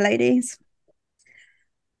some tenor ladies.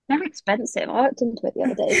 They're expensive. I looked into it the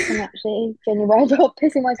other day because I'm actually genuinely worried about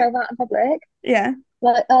pissing myself out in public. Yeah.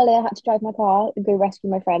 Like earlier, I had to drive my car and go rescue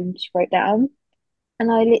my friend. She broke down.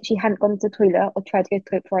 And I literally hadn't gone to the toilet or tried to go to the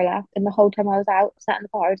toilet before I left. And the whole time I was out, sat in the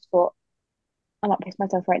car, I just thought, I might piss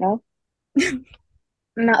myself right now.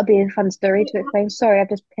 And that would be a fun story to explain. Sorry, I've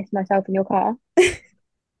just pissed myself in your car.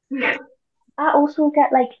 I also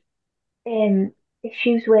get like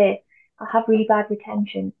issues where I have really bad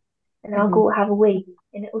retention and I'll Hmm. go have a wee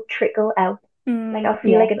and it'll trickle out. Like Mm. I'll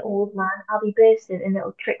feel Yeah, like an old man. I'll be bursting and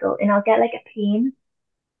it'll trickle and I'll get like a pain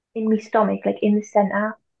in my stomach, like in the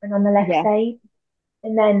center and on the left yeah. side.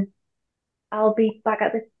 And then I'll be back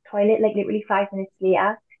at the toilet like literally 5 minutes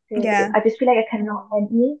later. So Yeah. I just feel like I cannot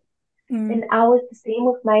empty. Mm. And I was the same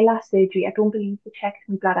with my last surgery. I don't believe they checked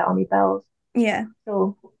my bladder or my bowels. Yeah.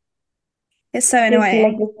 So It's so I do feel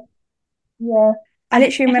like annoying. this, yeah. I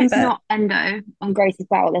literally If it's remember, not endo on Grace's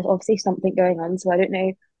bowel, there's obviously something going on. So I don't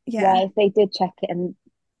know yeah. why, if they did check it and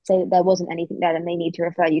say that there wasn't anything there, then they need to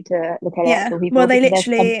refer you to the Yeah. colorectal Well, people because there's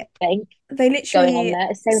something they going on literally there.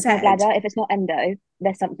 It's same with my said, bladder. If it's not endo,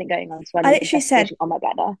 there's something going on. So I I need literally said investigation on my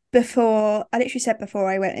bladder. I literally said before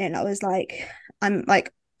I went in, I was like, I'm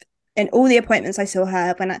like, in all the appointments I saw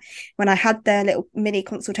her when I had the little mini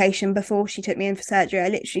consultation before she took me in for surgery, I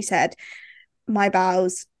literally said my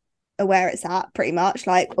bowels are where it's at pretty much.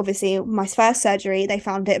 Like obviously my first surgery, they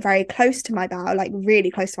found it very close to my bowel, like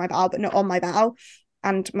really close to my bowel, but not on my bowel.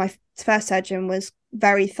 And my first surgeon was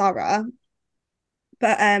very thorough.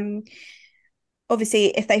 But obviously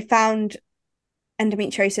if they found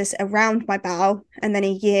endometriosis around my bowel and then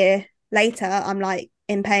a year later I'm like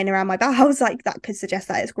in pain around my bowels, like that could suggest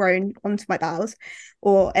that it's grown onto my bowels,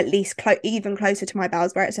 or at least even closer to my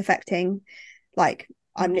bowels where it's affecting, like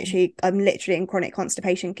Mm. I'm literally in chronic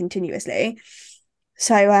constipation continuously.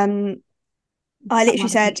 So I That literally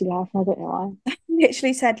might just said make you laugh. I don't know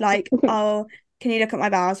literally said like, why. oh, can you look at my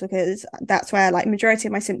bowels because that's where like majority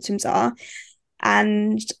of my symptoms are.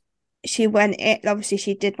 And she went it obviously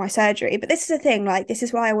she did my surgery, but this is the thing, like this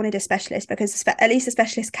is why I wanted a specialist, because at least a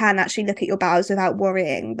specialist can actually look at your bowels without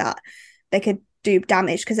worrying that they could do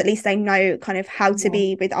damage, because at least they know kind of how to Yeah,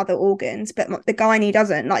 be with other organs. But the gynae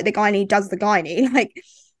doesn't, like the gynae does the gynae like.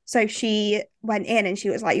 So she went in and she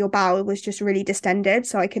was like, your bowel was just really distended,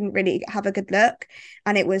 so I couldn't really have a good look,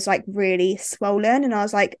 and it was like really swollen. And I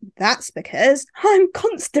was like, that's because I'm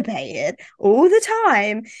constipated all the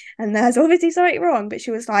time and there's obviously something wrong. But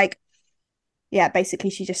she was like, yeah, basically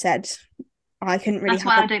she just said I couldn't really that's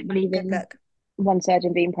have why a I don't believe good in look. one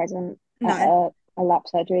surgeon being present at No, a lap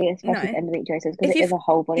surgery, especially no. for endometriosis, because If it is you've a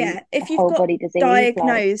if you've whole got body disease. Like,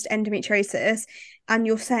 diagnosed endometriosis and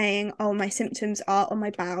you're saying, oh, my symptoms are on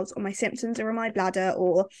my bowels, or my symptoms are on my bladder,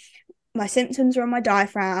 or my symptoms are on my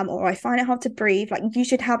diaphragm, or I find it hard to breathe, like you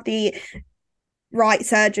should have the right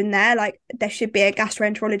surgeon there. Like there should be a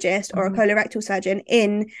gastroenterologist or a mhm, colorectal surgeon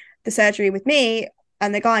in the surgery with me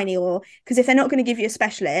and the gynae, or because if they're not going to give you a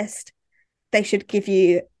specialist, they should give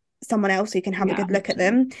you someone else who can have a yeah, good look at 100%.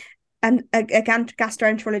 them, and a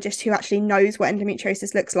gastroenterologist who actually knows what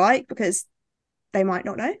endometriosis looks like, because they might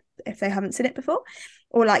not know if they haven't seen it before,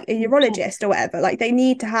 or like a 100%. urologist or whatever. Like they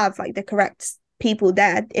need to have like the correct people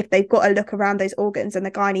there. If they've got to look around those organs and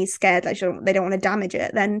the gynae's scared, like they don't want to damage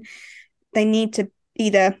it, then they need to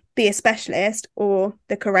either be a specialist or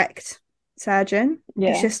the correct surgeon. It's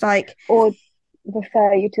Yeah. just like, Or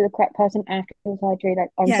refer you to the correct person after the surgery. Like,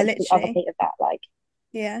 I'm yeah, such a big literally. advocate of that. Like,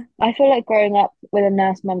 Yeah. I feel like growing up with a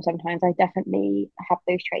nurse mum, sometimes I definitely have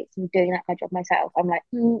those traits, and doing that my job myself, I'm like,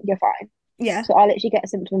 you're fine. Yeah. So I literally get a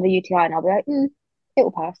symptom of a UTI and I'll be like, it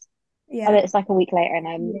will pass. And Yeah. then it's like a week later and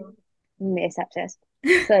I'm Yeah. near sepsis.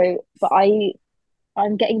 So, but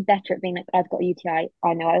I'm getting better at being like, I've got a UTI.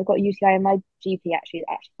 I know I've got a UTI, and my GP actually is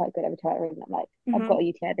actually quite good every time I ring them. Like, I've got Hmm. a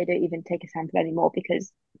UTI. They don't even take a sample anymore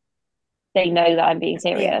because they know that I'm being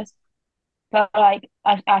Yeah. serious. But like,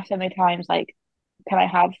 I've asked so many times, like, can I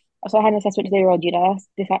have? So I had an assessment to do on,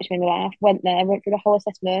 this actually made me laugh. Went there, went through the whole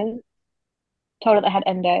assessment, told her that I had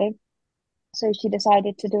endo. So she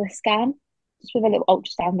decided to do a scan, just with a little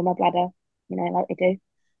ultrasound on my bladder, like they do.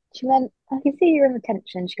 She went, I can see you're in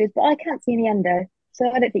retention. She goes, but I can't see any endo. So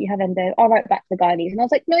I don't think you have endo. I'll write back to the gynae. And I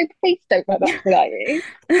was like, no, please don't write back to the gynae.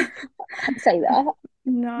 I'd say that.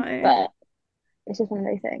 No. But it's just one of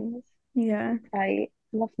those things. Yeah. I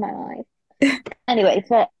lost my life. Anyway,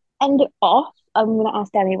 to end it off, I'm going to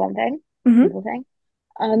ask Demi one thing. Hmm. Simple thing.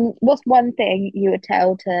 What's one thing you would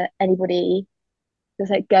tell to anybody who's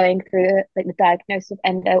like going through like the diagnosis of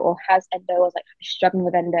endo or has endo or is like struggling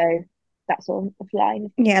with endo, that sort of line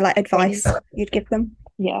of Yeah, like thing? advice you'd give them.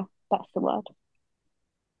 Yeah, that's the word.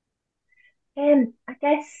 I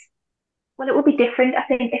guess, well, it would be different. I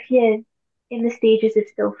think if you're in the stages of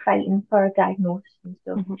still fighting for a diagnosis and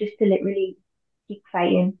stuff, Hmm. just to literally keep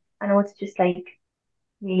fighting. I know it's just like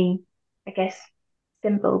really, I guess,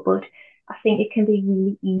 simple, but I think it can be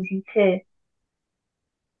really easy to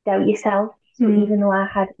doubt yourself. So Mm. even though I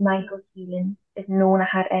had my gut feeling of knowing I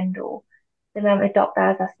had endo, the amount of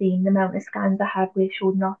doctors I seen, the amount of scans I had where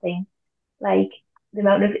showed nothing, like the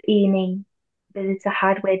amount of A&E visits I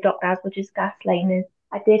had where doctors were just gaslighting us,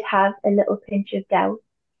 I did have a little pinch of doubt.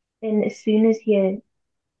 And as soon as you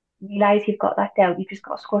realize you've got that doubt, you've just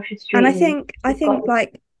got to squash it And straight away. I You've got think to,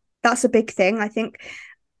 like that's a big thing. I think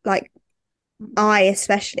like I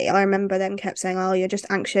especially, I remember them kept saying, "Oh, you're just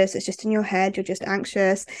anxious. It's just in your head. You're just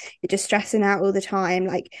anxious. You're just stressing out all the time.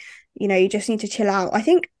 Like, you just need to chill out." I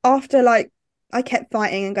think after like I kept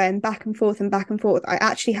fighting and going back and forth and back and forth, I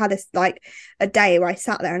actually had this like a day where I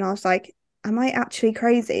sat there and I was like, "Am I actually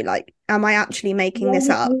crazy? Like, am I actually making yeah, this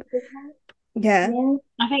up?" Yeah, yeah,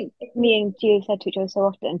 I think it's, me and Gio said to each other so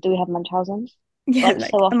often, do we have Munchausen's? yeah. Like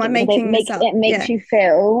so Like, am I often because making this up? it makes Yeah, you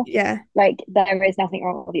feel yeah, like there is nothing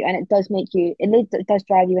wrong with you, and it does make you it does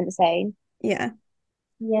drive you insane. yeah,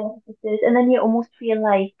 yeah, it is. And then you almost feel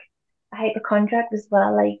like a hypochondriac as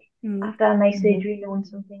well. Like mm, after my surgery, knowing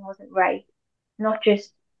something wasn't right, not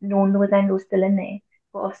just knowing there was endo still in there,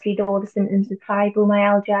 but obviously all the symptoms of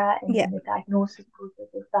fibromyalgia and yeah. then the diagnosis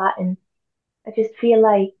process of that. And I just feel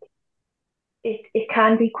like it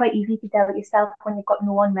can be quite easy to doubt yourself when you've got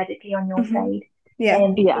no one medically on your Hmm. side. Yeah,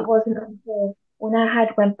 And it Yeah. wasn't until when I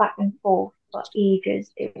had went back and forth for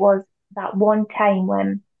ages, it was that one time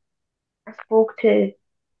when I spoke to,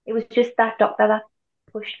 it was just that doctor that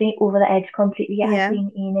pushed me over the edge completely. I had yeah,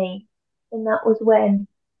 been E&E, and that was when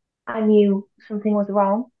I knew something was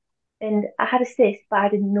wrong. And I had a cyst, but I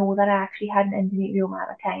didn't know that I actually had an endometrioma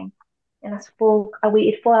at the time. And I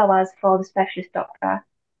waited 4 hours for the specialist doctor.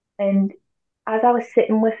 And as I was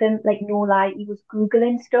sitting with him, like no lie, he was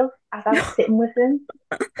Googling stuff as I was sitting with him.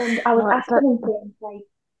 And I was asking But him things like,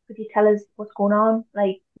 could you tell us what's going on?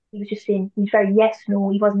 Like, he was just saying, he was very yes, no,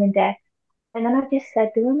 he wasn't in depth. And then I just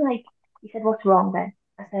said to him, like, he said, what's wrong then?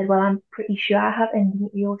 I said, well, I'm pretty sure I have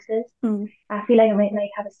endometriosis. mm. I feel like I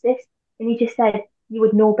might have a cyst. And he just said, you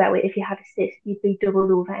would know about it if you had a cyst. You'd be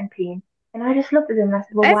doubled over in pain. And I just looked at him and I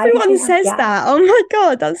said, well, why do you Everyone think I'm says gassed? that. Oh my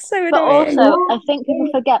God, that's so annoying. also, Yeah, I think people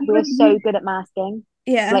and forget he we are was so using, good at masking.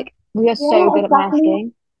 Yeah, Like we are so yeah, good at exactly.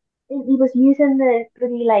 masking. And he was using the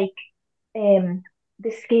bloody like um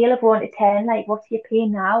the scale of 1 to 10, like what's your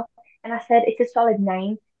pain now? And I said it's a solid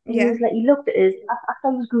 9. And he yeah, was like, he looked at us after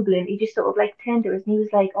I was googling, he just sort of like turned to us and he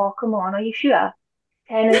was like, "Oh, come on, are you sure?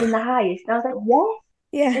 10 is in the highest." And I was like, "Yes."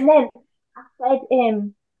 yeah, And then I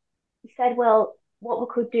said, he said, "Well, what we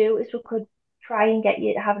could do is we could try and get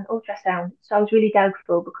you to have an ultrasound." So I was really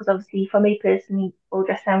doubtful because obviously for me personally,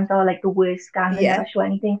 ultrasounds are like the worst scan. They yeah, never show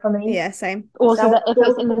anything for me. yeah. Same. So I Also, was that if so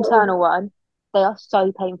it's an sort of, internal one, they are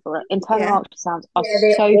so painful. Yeah, Internal ultrasounds are yeah,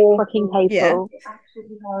 they're so freaking awful. yeah, painful. They're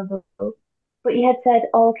absolutely horrible. But he had said,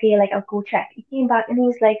 oh, okay, like I'll go check. He came back and he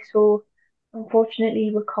was like, so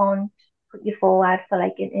unfortunately we can't put you forward for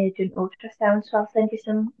like an urgent ultrasound. So I'll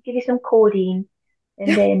give you some codeine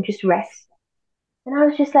and then just rest. And I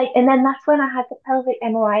was just like, and then that's when I had the pelvic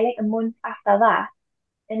MRI like a month after that.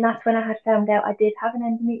 And that's when I had found out I did have an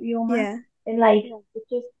endometrioma. yeah, And like,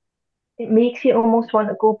 it makes you almost want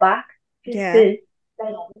to go back just yeah, to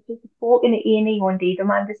like just walk in the A&E one day,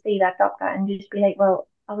 demand to see that doctor and just be like, well,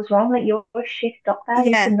 I was wrong. Like you're a shit doctor.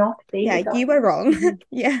 You yeah, should not be yeah. a You doctor. were wrong. Mhm.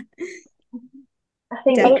 Yeah, I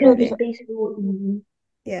think I it don't know can if just definitely. be so easy.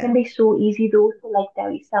 It Yeah. can be so easy though to like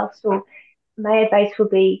doubt yourself. So my advice would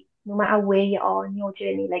be no matter where you are in your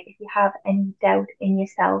journey, like if you have any doubt in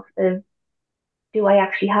yourself of do I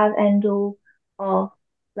actually have endo or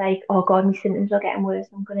like, oh God, my symptoms are getting worse,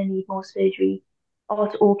 I'm gonna need more surgery. Or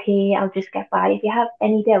it's okay, I'll just get by. If you have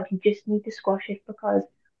any doubt, you just need to squash it because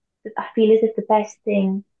I feel as if the best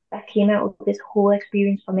thing that came out of this whole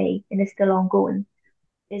experience for me and is still ongoing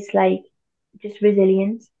is like just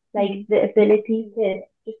resilience, like Mm. the ability to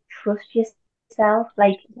just trust yourself.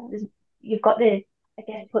 Like there's, you've got to, I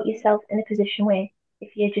guess, put yourself in a position where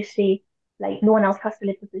if you just say, like, no one else has to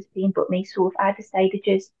live with this pain but me. So if I decide to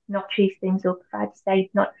just not chase things up, if I decide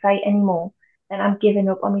not to fight anymore, then I'm giving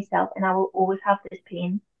up on myself and I will always have this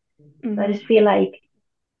pain. So I Mm. just feel like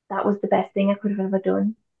that was the best thing I could have ever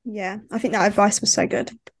done. Yeah, I think that advice was so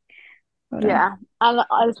good. Well done. Yeah. And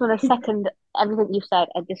I just want to second everything you've said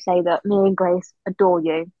and just say that me and Grace adore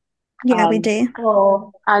you. Yeah, we Um, do.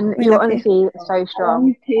 Oh, and We you're love you. honestly so I love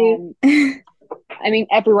strong. you too. I mean,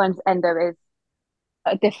 everyone's endo is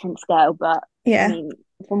a different scale, but I Yeah, mean,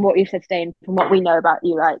 from what you've said today and from what we know about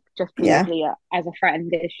you, like just yeah, previously as a friend,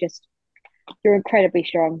 it's just you're incredibly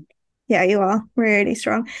strong. yeah, you are really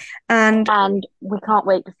strong. And And we can't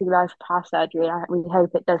wait to see life past surgery. We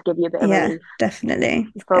hope it does give you a bit of yeah, relief definitely,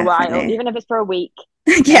 for a while, definitely. even if it's for a week.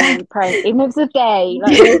 I Yeah. mean, pray, even if it's a day,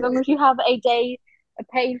 like as long as you have a day, a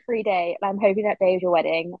pain-free day, and I'm hoping that day is your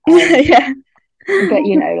wedding. Yeah. But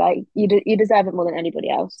you know, like you deserve it more than anybody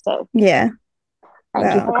else. So Yeah.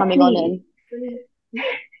 thank you for Well, I coming on actually,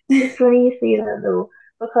 in. it's funny you say that though,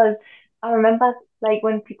 because I remember like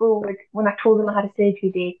when people would, when I told them I had a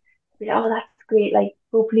surgery date, they'd be like, oh, that's great, like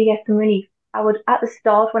hopefully you get some relief. I would, at the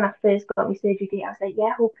start when I first got my surgery date, I was like,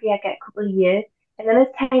 yeah, hopefully I get a couple of years. And then as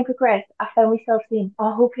time progressed, I found myself saying,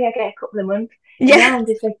 oh, hopefully I get a couple of months. And yeah. now I'm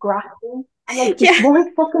just like grasping. I'm like, just Yeah.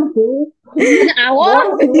 one fucking day, An please, hour?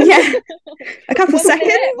 one day. Yeah. A couple One seconds.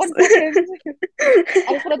 minute? 1 second?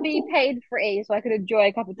 I just want to be paid free so I can enjoy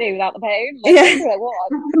a cup of tea without the pain. Like that's Yeah. all I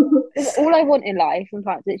want. That's all I want in life. In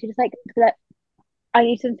fact, it's just like I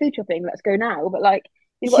need some food shopping. Let's go now. But like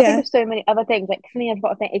you've got to think Yeah. of so many other things. Like for me, I've got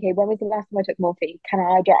to think. Okay, when was the last time I took morphine? Can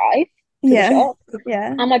I drive to the Yeah. shop?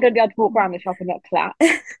 Yeah. Am I going to be able to walk around the shop and not collapse?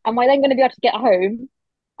 Am I then going to be able to get home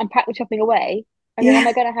and pack the shopping away? And then am Yeah.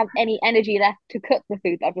 I going to have any energy left to cook the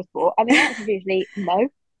food that I've just bought? And the answer is usually no.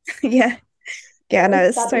 Yeah. Yeah, no,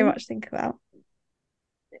 there's so Sadly, much to think about.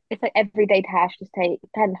 It's like everyday tasks just take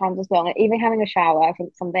 10 times as long. Like, even having a shower, I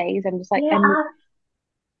think some days I'm just like, yeah, I'm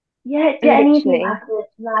yeah, do any of you literally, have to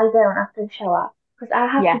lie down after the shower? Because I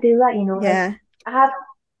have to yeah, do that, like Yeah. I have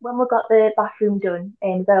when we got the bathroom done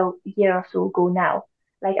about a year or so ago now,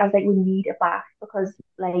 like I was like, we need a bath because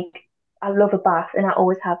like I love a bath and I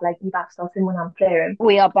always have like my bath salts in when I'm flaring.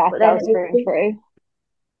 we are bath But then girls through and through.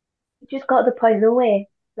 it just got to the point though where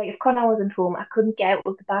like if Connor wasn't home, I couldn't get out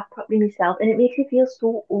of the bath properly myself, and it makes you feel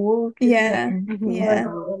so old, doesn't it? Yeah. And Hmm. because Yeah.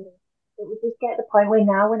 it would just get to the point where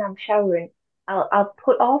now when I'm showering, I'll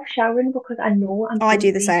put off showering because I know I'm I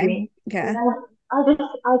do the totally same. drained. And Yeah. then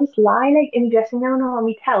I'll just lie like in the dressing gown or on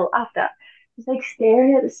my towel after, just like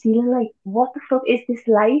staring at the ceiling like what the fuck is this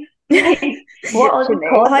life? Like what are the Literally,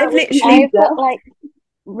 thoughts I've that would be literally I've these got up? like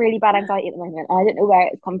really bad anxiety at the moment. I don't know where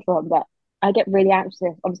it's come from, but I get really anxious.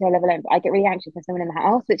 Obviously, I live alone, but I get really anxious when someone in the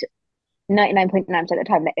house, which 99.9% of the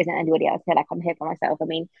time there isn't anybody else here. Like I'm here for myself. I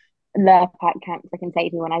mean, Lurpak can't freaking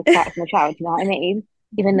save me when I crack from the shower. Do you know what I mean?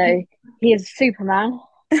 Even though he is Superman,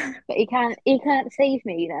 but he can't save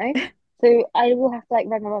me. So I will have to like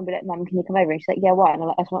ring my mum and be like, "Mum, can you come over?" And she's like, "Yeah, why?" And I'm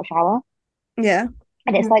like, "I just want to shower." Yeah.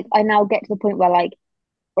 And it's like I now get to the point where like,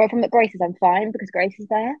 where if I'm at Grace's, I'm fine because Grace is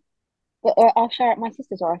there. But or I'll shower at my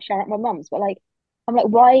sister's or I'll shower at my mum's. But like, I'm like,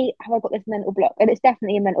 why have I got this mental block? And it's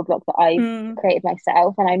definitely a mental block that I've Mm. created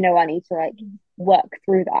myself, and I know I need to like work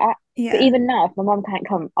through that. But Yeah. even now, if my mum can't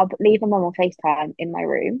come, I'll leave my mum on FaceTime in my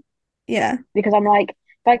room Yeah. because I'm like,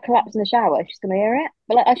 if I collapse in the shower, she's gonna hear it.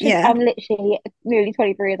 But like, Yeah. I'm literally nearly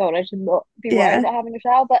 23 years old. I should not be worried Yeah. about having a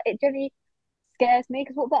shower. But it generally scares me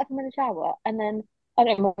because what about if I'm in the shower and then I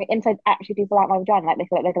don't know, my insides actually do fall out my vagina like they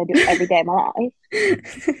feel like they're gonna do every day of my life.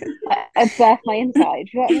 I birth my inside.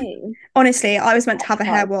 Do you know what I mean? Honestly, I was meant to have a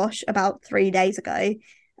hair Terrified. wash about 3 days ago,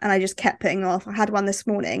 and I just kept putting off. I had one this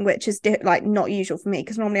morning, which is like not usual for me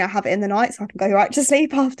because normally I have it in the night so I can go right to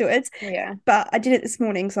sleep afterwards. Yeah. But I did it this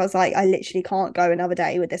morning, so I was like, I literally can't go another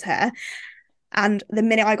day with this hair. And the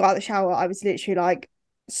minute I got out of the shower, I was literally like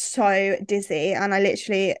so dizzy, and I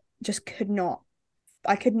literally just could not.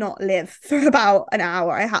 I could not live for about an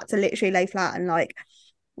hour. I had to literally lay flat and like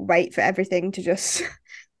wait for everything to just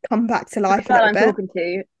come back to The life a girl little I'm bit. talking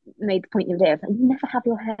to made the point the other day. I was like, you never have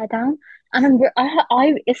your hair down. And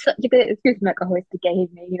it's such a good excuse. I'm like, oh, it's the gay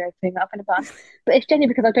me, you know, putting it up in a bun. But it's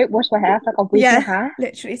genuinely because I don't wash my hair. It's like, I'll wig your Yeah, hair.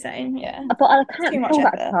 literally same. Yeah, But I too can't much tell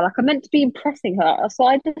that to effort. her. Like, I'm meant to be impressing her. So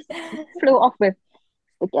I just flew off with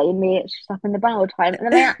the gay in me. It's just up in the bun all the time. And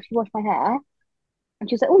then I actually washed my hair. And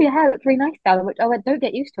she was like, oh, your hair looks really nice down. Which I went, don't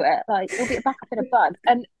get used to it. Like, it'll be back up in a bun.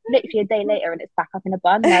 And literally a day later, and it's back up in a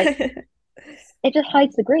bun. Like, it just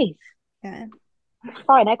hides the grease. Yeah.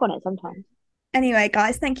 Fry an egg on it sometimes. Anyway,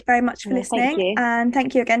 guys, thank you very much for Thank listening. you. And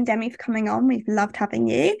thank you again, Demi, for coming on. We've loved having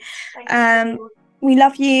you. Thank you. We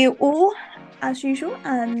love you all as usual,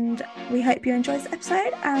 and we hope you enjoyed this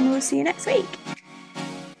episode, and we'll see you next week.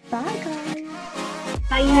 Bye, guys.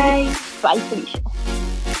 Bye. Bye, Felicia.